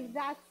 if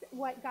that's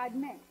what God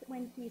meant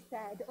when he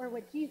said, or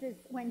when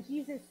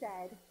Jesus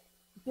said,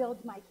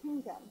 build my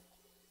kingdom.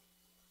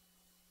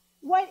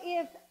 What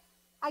if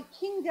a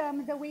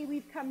kingdom, the way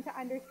we've come to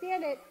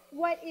understand it,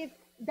 what if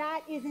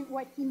that isn't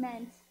what he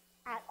meant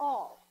at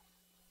all?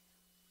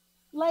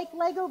 Like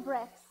Lego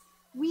bricks,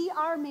 we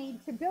are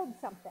made to build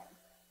something.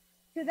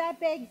 So that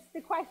begs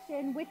the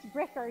question, which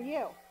brick are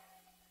you?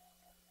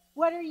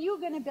 What are you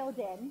going to build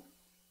in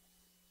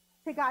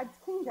to God's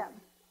kingdom?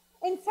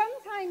 And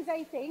sometimes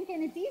I think,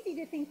 and it's easy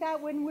to think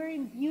that when we're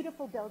in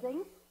beautiful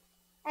buildings,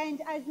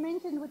 and as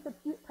mentioned with the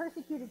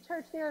persecuted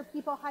church, there are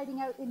people hiding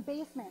out in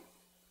basements,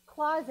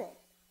 closets,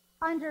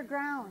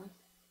 underground,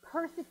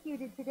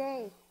 persecuted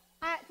today,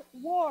 at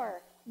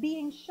war,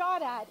 being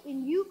shot at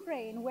in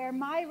Ukraine, where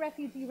my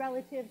refugee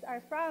relatives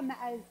are from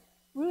as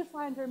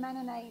Russlander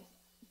Mennonite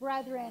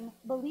brethren,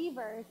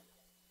 believers.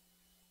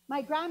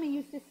 My grandma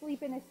used to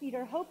sleep in a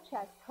cedar hope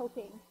chest,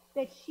 hoping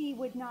that she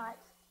would not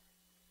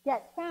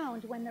get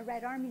found when the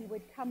Red Army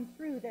would come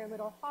through their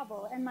little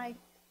hovel. And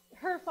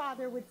her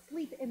father would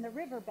sleep in the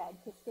riverbed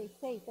to stay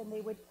safe, and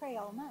they would pray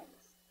all night.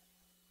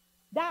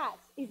 That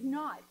is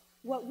not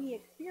what we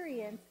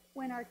experience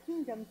when our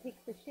kingdom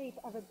takes the shape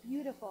of a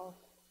beautiful,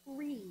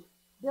 free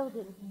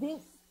building.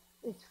 This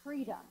is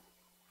freedom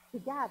to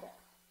gather.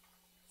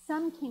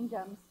 Some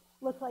kingdoms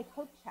look like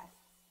hope chests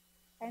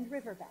and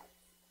riverbeds.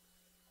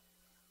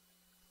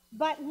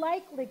 But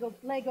like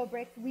Lego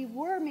bricks, we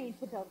were made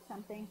to build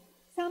something.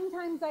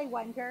 Sometimes I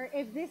wonder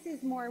if this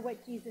is more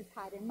what Jesus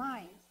had in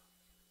mind.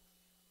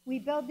 We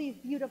build these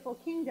beautiful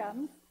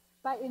kingdoms,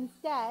 but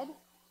instead,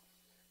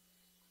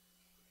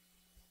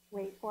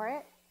 wait for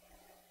it,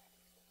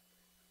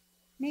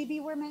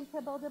 maybe we're meant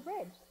to build a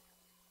bridge.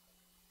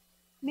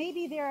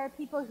 Maybe there are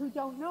people who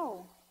don't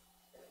know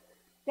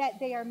that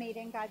they are made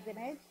in God's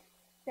image,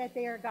 that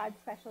they are God's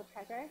special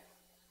treasure.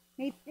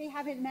 Maybe they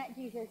haven't met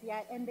Jesus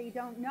yet, and they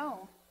don't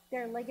know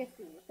their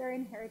legacy, their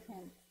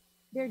inheritance,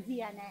 their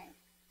DNA.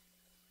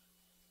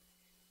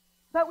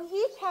 But we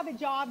each have a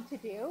job to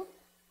do.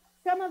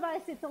 Some of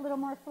us, it's a little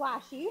more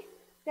flashy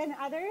than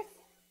others.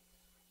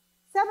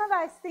 Some of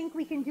us think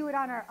we can do it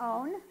on our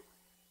own.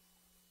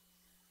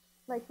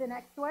 Like the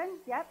next one,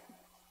 yep.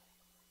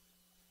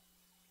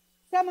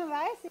 Some of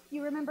us, if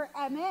you remember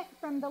Emmett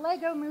from the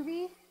Lego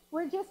movie,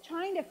 we're just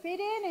trying to fit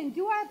in and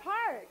do our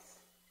part.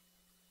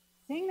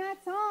 Sing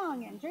that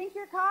song and drink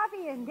your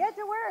coffee and get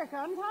to work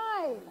on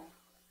time.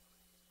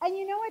 And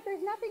you know what?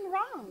 There's nothing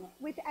wrong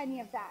with any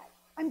of that.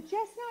 I'm just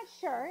not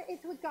sure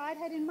it's what God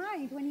had in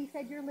mind when he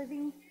said you're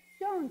living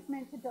stones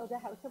meant to build a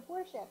house of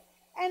worship.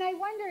 And I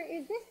wonder,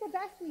 is this the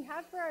best we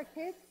have for our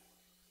kids?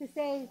 To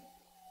say,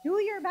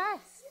 do your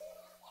best.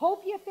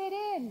 Hope you fit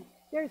in.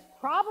 There's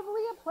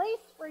probably a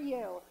place for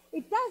you.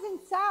 It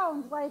doesn't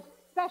sound like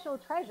special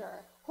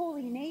treasure,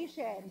 holy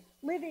nation,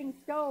 living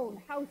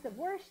stone, house of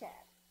worship.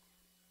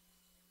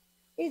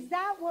 Is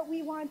that what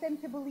we want them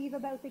to believe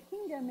about the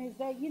kingdom? Is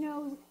that,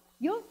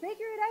 you'll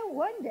figure it out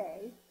one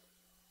day.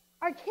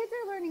 Our kids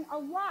are learning a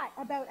lot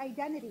about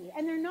identity,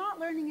 and they're not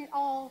learning it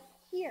all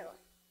here.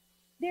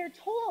 They're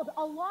told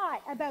a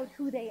lot about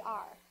who they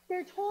are.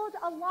 They're told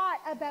a lot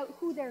about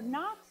who they're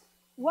not,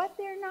 what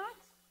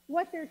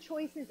their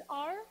choices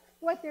are,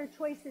 what their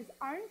choices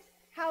aren't,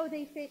 how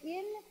they fit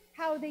in,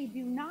 how they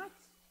do not,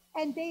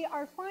 and they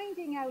are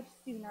finding out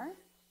sooner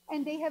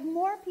and they have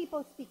more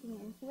people speaking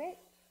into it,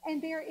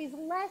 and there is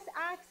less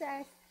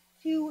access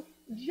to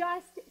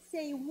just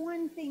say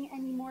one thing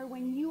anymore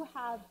when you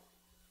have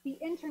the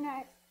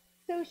internet,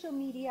 social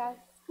media,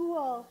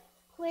 school,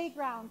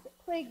 playgrounds,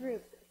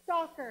 playgroups,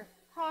 soccer,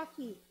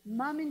 hockey,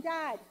 mom and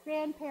dad,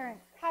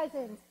 grandparents,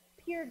 cousins,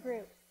 peer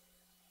groups.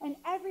 And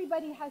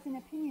everybody has an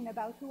opinion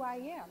about who I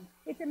am.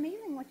 It's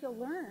amazing what you'll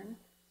learn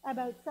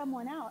about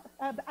someone else,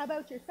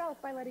 about yourself,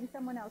 by letting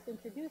someone else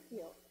introduce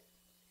you.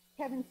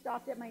 Kevin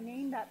stopped at my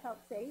name. That felt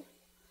safe.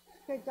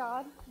 Good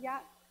job. Yeah.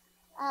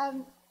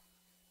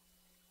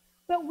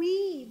 But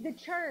we, the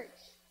church,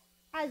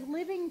 as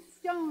living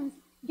stones,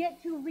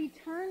 get to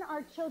return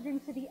our children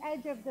to the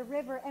edge of the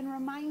river and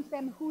remind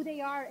them who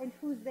they are and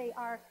whose they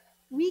are,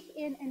 week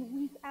in and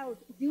week out.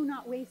 Do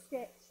not waste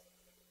it.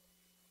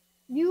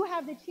 You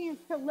have the chance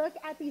to look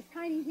at these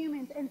tiny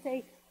humans and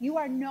say, you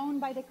are known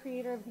by the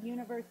creator of the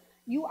universe.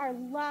 You are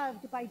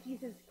loved by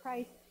Jesus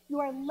Christ.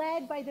 You are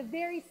led by the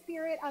very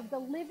Spirit of the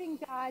living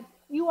God.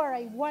 You are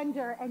a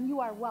wonder, and you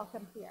are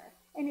welcome here.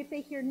 And if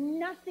they hear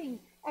nothing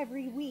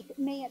every week,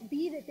 may it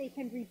be that they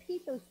can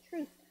repeat those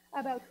truths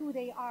about who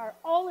they are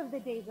all of the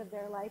days of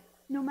their life,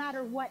 no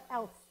matter what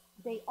else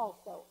they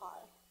also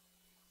are.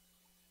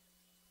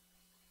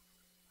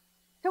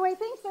 So I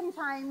think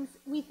sometimes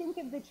we think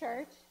of the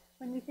church,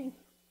 when we think,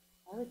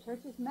 oh, the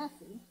church is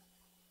messy.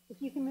 If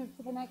you can move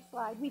to the next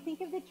slide, we think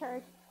of the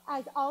church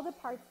as all the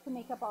parts to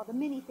make up all the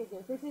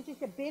minifigures. This is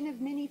just a bin of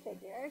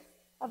minifigures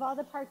of all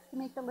the parts to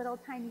make the little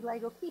tiny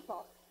Lego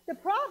people. The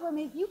problem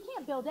is you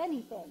can't build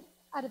anything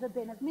out of a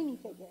bin of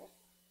minifigures.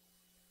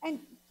 And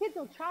kids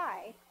will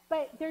try,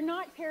 but they're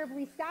not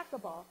terribly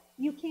stackable.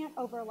 You can't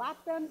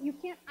overlap them. You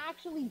can't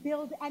actually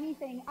build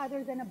anything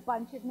other than a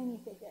bunch of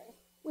minifigures,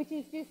 which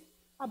is just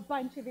a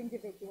bunch of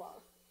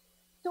individuals.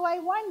 So I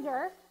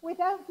wonder,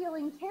 without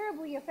feeling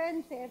terribly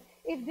offensive,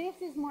 if this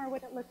is more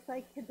what it looks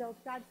like to build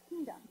God's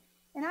kingdom.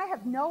 And I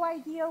have no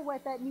idea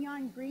what that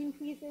neon green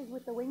piece is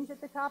with the wings at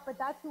the top, but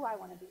that's who I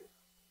want to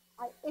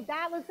be.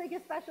 That looks like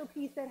a special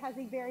piece that has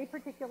a very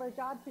particular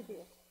job to do.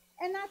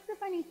 And that's the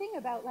funny thing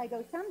about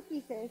Lego. Some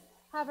pieces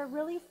have a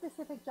really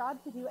specific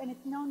job to do, and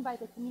it's known by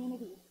the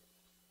community.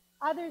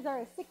 Others are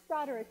a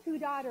 6-dot or a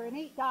 2-dot or an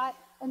 8-dot,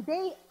 and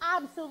they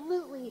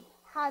absolutely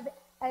have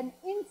an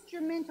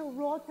instrumental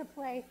role to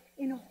play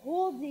in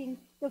holding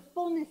the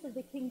fullness of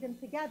the kingdom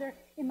together.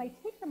 It might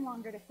take them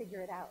longer to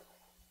figure it out.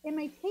 It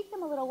might take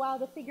them a little while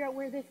to figure out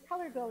where this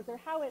color goes or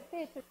how it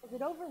fits, or does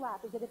it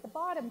overlap? Is it at the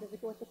bottom? Does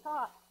it go at the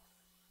top?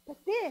 But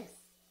this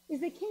is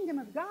the kingdom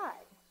of God.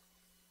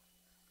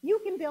 You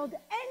can build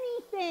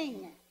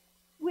anything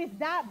with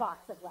that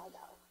box of Lego.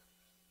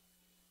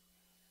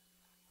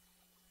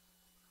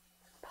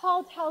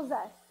 Paul tells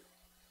us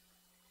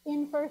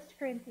in 1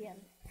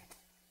 Corinthians,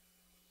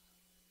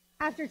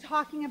 after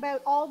talking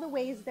about all the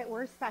ways that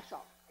we're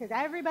special, because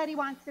everybody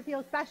wants to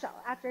feel special,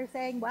 after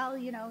saying, well,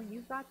 you know,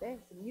 you've got this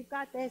and you've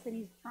got this, and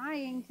he's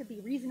trying to be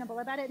reasonable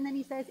about it, and then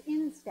he says,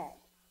 instead,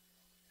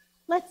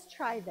 let's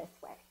try this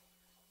way.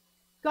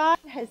 God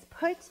has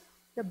put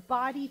the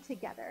body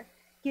together,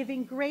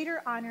 giving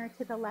greater honor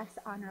to the less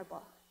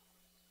honorable.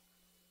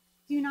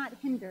 Do not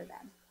hinder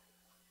them,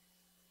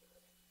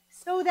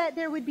 so that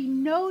there would be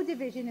no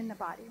division in the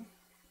body,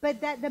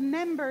 but that the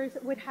members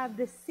would have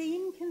the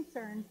same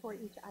concern for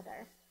each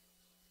other.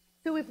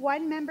 So if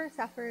one member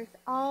suffers,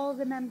 all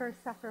the members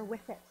suffer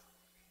with it.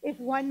 If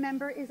one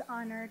member is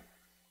honored,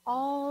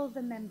 all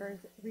the members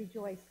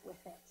rejoice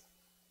with it.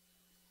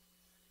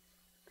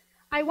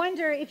 I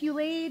wonder if you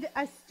laid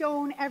a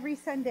stone every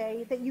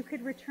Sunday that you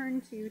could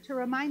return to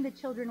remind the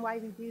children why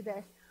we do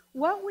this,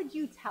 what would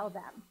you tell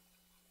them?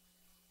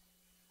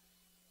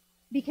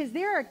 Because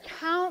there are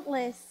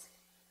countless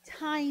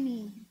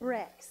tiny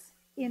bricks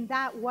in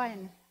that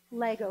one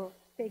Lego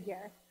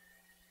figure.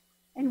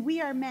 And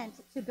we are meant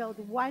to build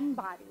one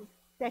body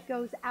that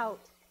goes out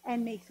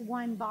and makes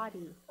one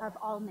body of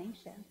all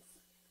nations.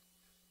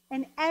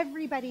 And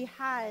everybody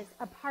has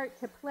a part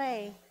to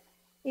play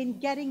in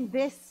getting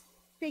this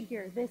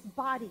figure, this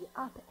body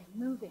up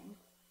and moving.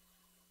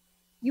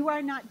 You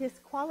are not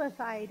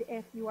disqualified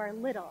if you are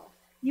little.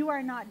 You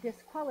are not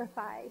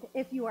disqualified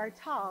if you are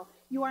tall.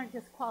 You aren't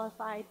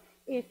disqualified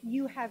if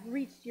you have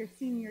reached your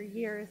senior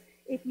years,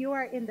 if you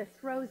are in the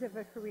throes of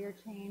a career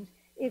change,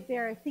 if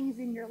there are things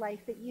in your life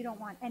that you don't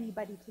want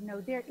anybody to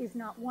know. There is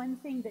not one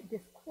thing that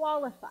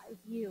disqualifies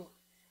you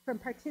from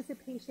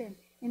participation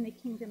in the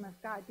kingdom of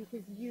God,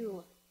 because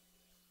you,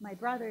 my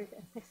brothers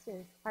and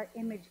sisters, are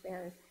image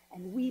bearers,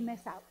 and we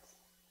miss out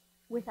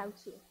without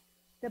you.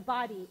 The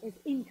body is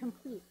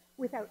incomplete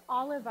without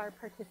all of our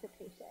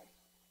participation.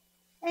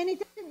 And it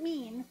doesn't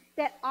mean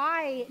that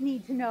I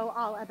need to know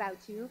all about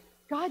you.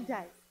 God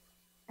does.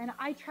 And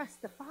I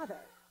trust the Father.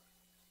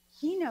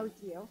 He knows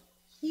you.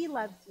 He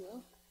loves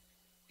you.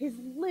 His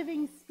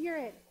living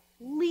Spirit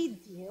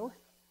leads you.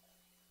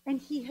 And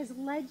he has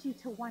led you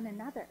to one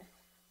another.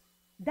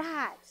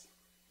 That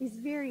is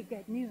very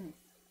good news.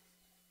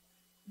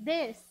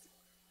 This,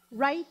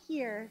 right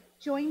here,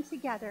 joined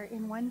together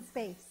in one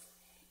space,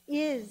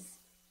 is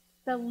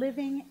the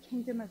living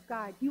kingdom of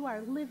God. You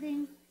are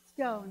living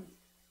stones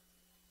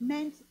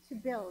meant to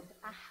build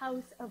a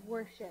house of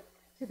worship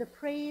to the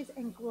praise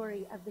and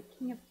glory of the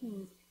King of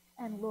Kings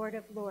and Lord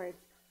of Lords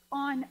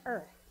on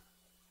earth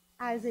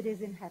as it is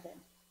in heaven.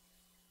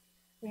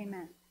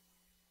 Amen.